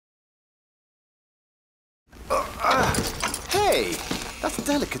Hey, that's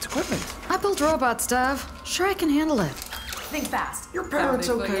delicate equipment. I built robot stuff. Sure, I can handle it. Think fast. Your parents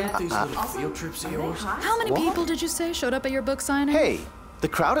okay with these little Also, field trips of are they yours? hot? How many people did you say showed up at your book signing? Hey, the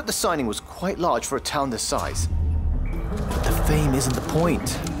crowd at the signing was quite large for a town this size. But the fame isn't the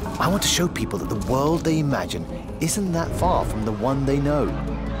point. I want to show people that the world they imagine isn't that far from the one they know.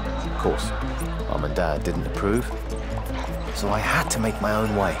 Of course, Mom and Dad didn't approve. So I had to make my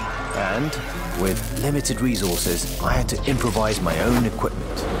own way. And with limited resources, I had to improvise my own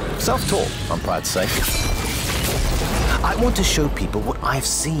equipment. Self-taught, I'm proud to say. I want to show people what I've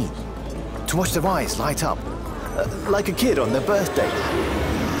seen. To watch their eyes light up. Like a kid on their birthday.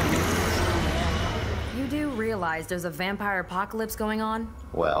 You do realize there's a vampire apocalypse going on?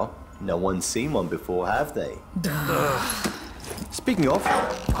 Well, no one's seen one before, have they? Speaking of,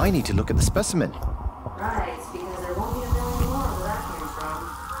 I need to look at the specimen. Right, because there won't be a million more where that came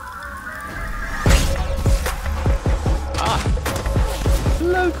from.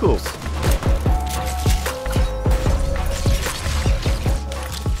 Locals.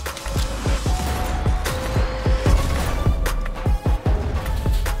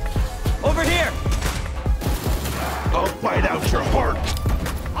 Over here! I'll bite out your heart.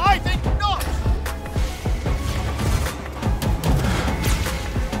 I think not!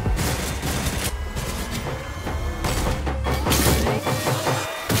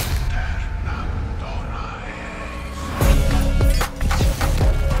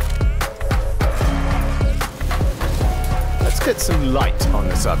 Let's get some light on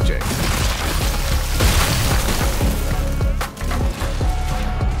the subject.